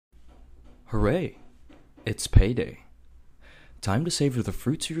Hooray! It's payday. Time to savor the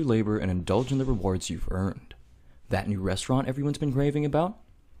fruits of your labor and indulge in the rewards you've earned. That new restaurant everyone's been raving about?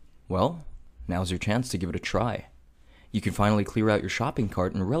 Well, now's your chance to give it a try. You can finally clear out your shopping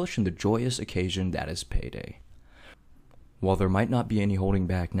cart and relish in the joyous occasion that is payday. While there might not be any holding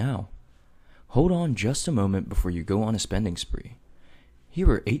back now, hold on just a moment before you go on a spending spree. Here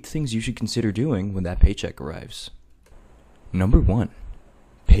are 8 things you should consider doing when that paycheck arrives. Number 1.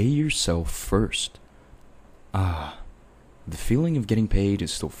 Pay yourself first. The feeling of getting paid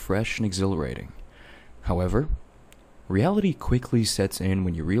is still fresh and exhilarating. However, reality quickly sets in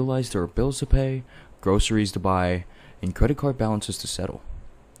when you realize there are bills to pay, groceries to buy, and credit card balances to settle.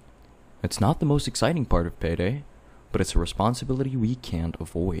 It's not the most exciting part of payday, but it's a responsibility we can't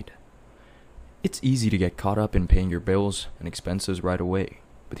avoid. It's easy to get caught up in paying your bills and expenses right away,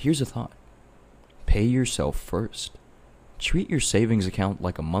 but here's a thought. Pay yourself first. Treat your savings account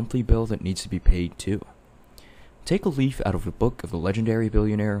like a monthly bill that needs to be paid too. Take a leaf out of the book of the legendary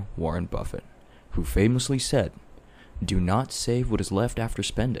billionaire Warren Buffett, who famously said, "Do not save what is left after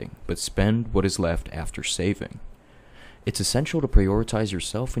spending, but spend what is left after saving." It's essential to prioritize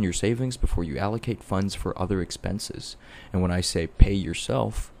yourself and your savings before you allocate funds for other expenses. And when I say pay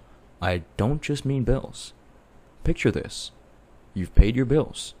yourself, I don't just mean bills. Picture this. You've paid your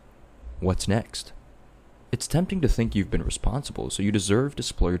bills. What's next? It's tempting to think you've been responsible, so you deserve to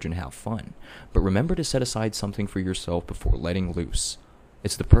splurge and have fun. But remember to set aside something for yourself before letting loose.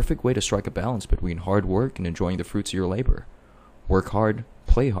 It's the perfect way to strike a balance between hard work and enjoying the fruits of your labor. Work hard,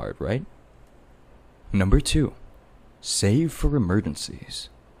 play hard, right? Number 2. Save for emergencies.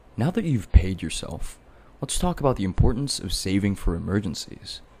 Now that you've paid yourself, let's talk about the importance of saving for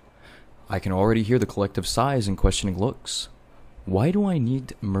emergencies. I can already hear the collective sighs and questioning looks. Why do I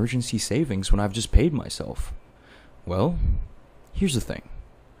need emergency savings when I've just paid myself? Well, here's the thing.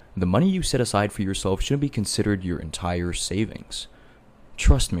 The money you set aside for yourself shouldn't be considered your entire savings.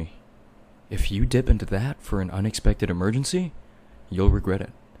 Trust me, if you dip into that for an unexpected emergency, you'll regret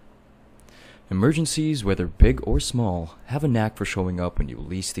it. Emergencies, whether big or small, have a knack for showing up when you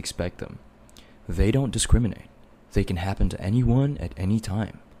least expect them. They don't discriminate. They can happen to anyone at any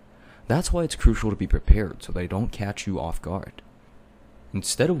time. That's why it's crucial to be prepared so they don't catch you off guard.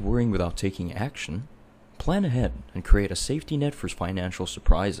 Instead of worrying without taking action, plan ahead and create a safety net for financial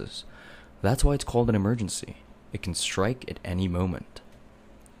surprises. That's why it's called an emergency. It can strike at any moment.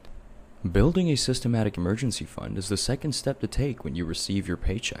 Building a systematic emergency fund is the second step to take when you receive your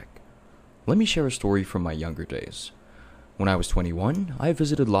paycheck. Let me share a story from my younger days. When I was 21, I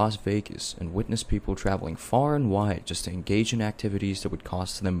visited Las Vegas and witnessed people traveling far and wide just to engage in activities that would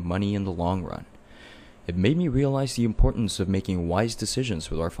cost them money in the long run. It made me realize the importance of making wise decisions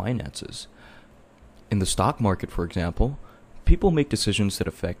with our finances. In the stock market, for example, people make decisions that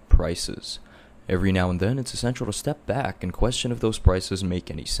affect prices. Every now and then, it's essential to step back and question if those prices make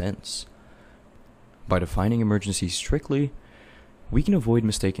any sense. By defining emergencies strictly, we can avoid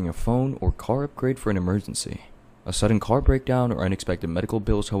mistaking a phone or car upgrade for an emergency. A sudden car breakdown or unexpected medical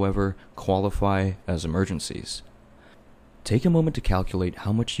bills, however, qualify as emergencies. Take a moment to calculate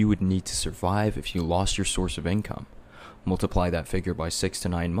how much you would need to survive if you lost your source of income. Multiply that figure by 6 to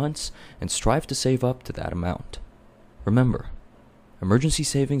 9 months and strive to save up to that amount. Remember, emergency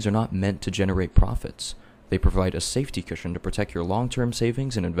savings are not meant to generate profits. They provide a safety cushion to protect your long-term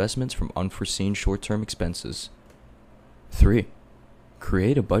savings and investments from unforeseen short-term expenses. 3.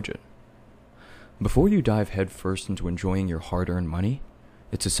 Create a budget. Before you dive headfirst into enjoying your hard-earned money,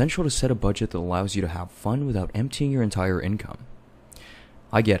 it's essential to set a budget that allows you to have fun without emptying your entire income.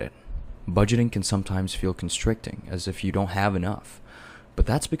 I get it. Budgeting can sometimes feel constricting, as if you don't have enough, but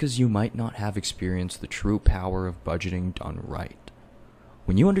that's because you might not have experienced the true power of budgeting done right.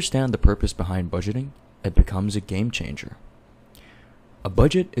 When you understand the purpose behind budgeting, it becomes a game changer. A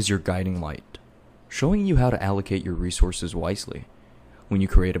budget is your guiding light, showing you how to allocate your resources wisely. When you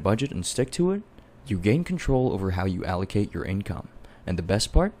create a budget and stick to it, you gain control over how you allocate your income. And the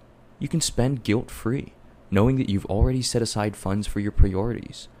best part? You can spend guilt-free, knowing that you've already set aside funds for your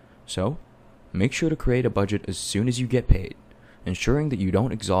priorities. So, make sure to create a budget as soon as you get paid, ensuring that you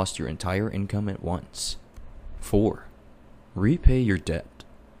don't exhaust your entire income at once. 4. Repay your debt.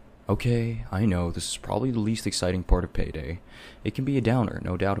 Okay, I know this is probably the least exciting part of payday. It can be a downer,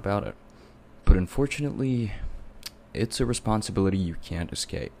 no doubt about it. But unfortunately, it's a responsibility you can't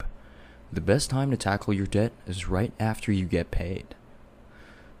escape. The best time to tackle your debt is right after you get paid.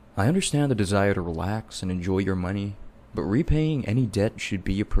 I understand the desire to relax and enjoy your money, but repaying any debt should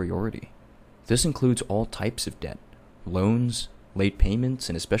be a priority. This includes all types of debt, loans, late payments,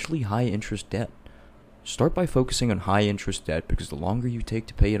 and especially high-interest debt. Start by focusing on high interest debt because the longer you take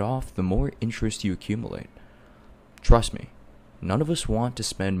to pay it off, the more interest you accumulate. Trust me, none of us want to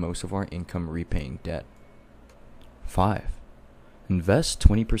spend most of our income repaying debt. 5. Invest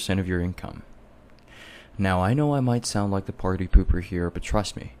 20% of your income. Now I know I might sound like the party pooper here, but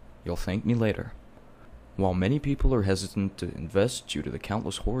trust me, you'll thank me later. While many people are hesitant to invest due to the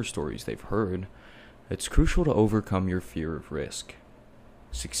countless horror stories they've heard, it's crucial to overcome your fear of risk.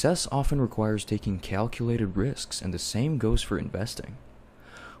 Success often requires taking calculated risks, and the same goes for investing.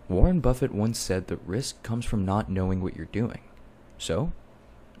 Warren Buffett once said that risk comes from not knowing what you're doing. So,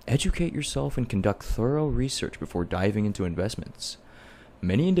 educate yourself and conduct thorough research before diving into investments.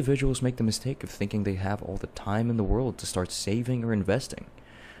 Many individuals make the mistake of thinking they have all the time in the world to start saving or investing,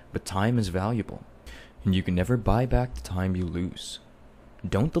 but time is valuable, and you can never buy back the time you lose.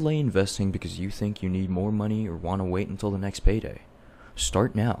 Don't delay investing because you think you need more money or want to wait until the next payday.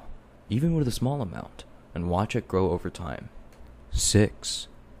 Start now, even with a small amount, and watch it grow over time. 6.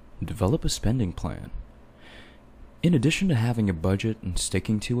 Develop a spending plan. In addition to having a budget and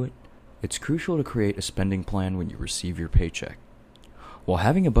sticking to it, it's crucial to create a spending plan when you receive your paycheck. While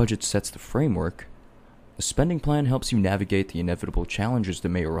having a budget sets the framework, a spending plan helps you navigate the inevitable challenges that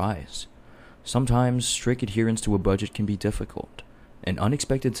may arise. Sometimes strict adherence to a budget can be difficult, and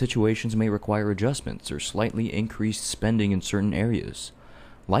unexpected situations may require adjustments or slightly increased spending in certain areas.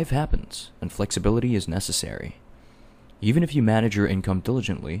 Life happens, and flexibility is necessary. Even if you manage your income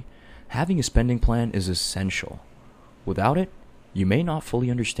diligently, having a spending plan is essential. Without it, you may not fully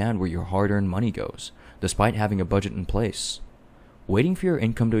understand where your hard-earned money goes, despite having a budget in place. Waiting for your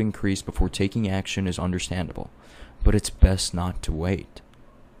income to increase before taking action is understandable, but it's best not to wait.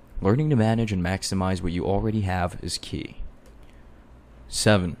 Learning to manage and maximize what you already have is key.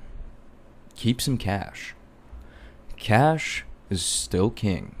 7. Keep some cash. Cash is still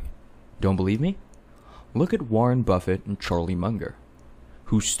king. Don't believe me? Look at Warren Buffett and Charlie Munger,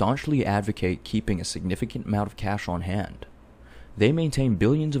 who staunchly advocate keeping a significant amount of cash on hand. They maintain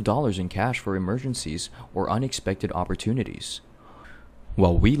billions of dollars in cash for emergencies or unexpected opportunities.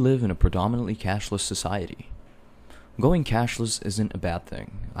 While we live in a predominantly cashless society, going cashless isn't a bad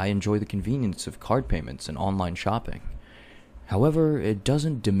thing. I enjoy the convenience of card payments and online shopping. However, it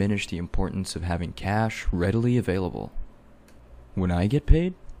doesn't diminish the importance of having cash readily available. When I get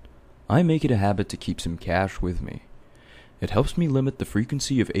paid, I make it a habit to keep some cash with me. It helps me limit the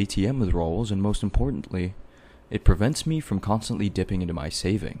frequency of ATM withdrawals, and most importantly, it prevents me from constantly dipping into my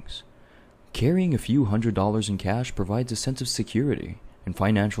savings. Carrying a few $100s in cash provides a sense of security and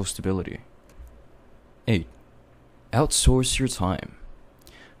financial stability. 8. Outsource your time.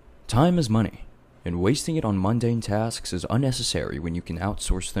 Time is money, and wasting it on mundane tasks is unnecessary when you can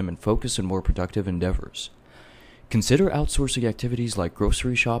outsource them and focus on more productive endeavors. Consider outsourcing activities like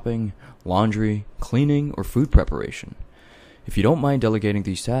grocery shopping, laundry, cleaning, or food preparation. If you don't mind delegating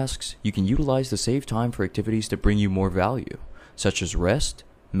these tasks, you can utilize the saved time for activities that bring you more value, such as rest,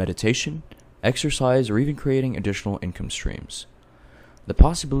 meditation, exercise, or even creating additional income streams. The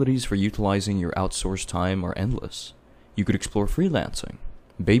possibilities for utilizing your outsourced time are endless. You could explore freelancing,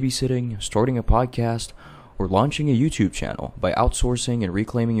 babysitting, starting a podcast, or launching a YouTube channel. By outsourcing and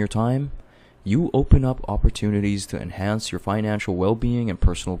reclaiming your time, you open up opportunities to enhance your financial well-being and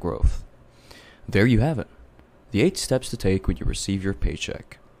personal growth. There you have it, the 8 steps to take when you receive your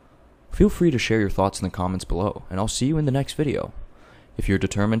paycheck. Feel free to share your thoughts in the comments below, and I'll see you in the next video. If you're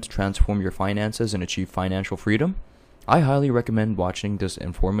determined to transform your finances and achieve financial freedom, I highly recommend watching this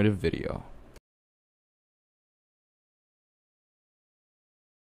informative video.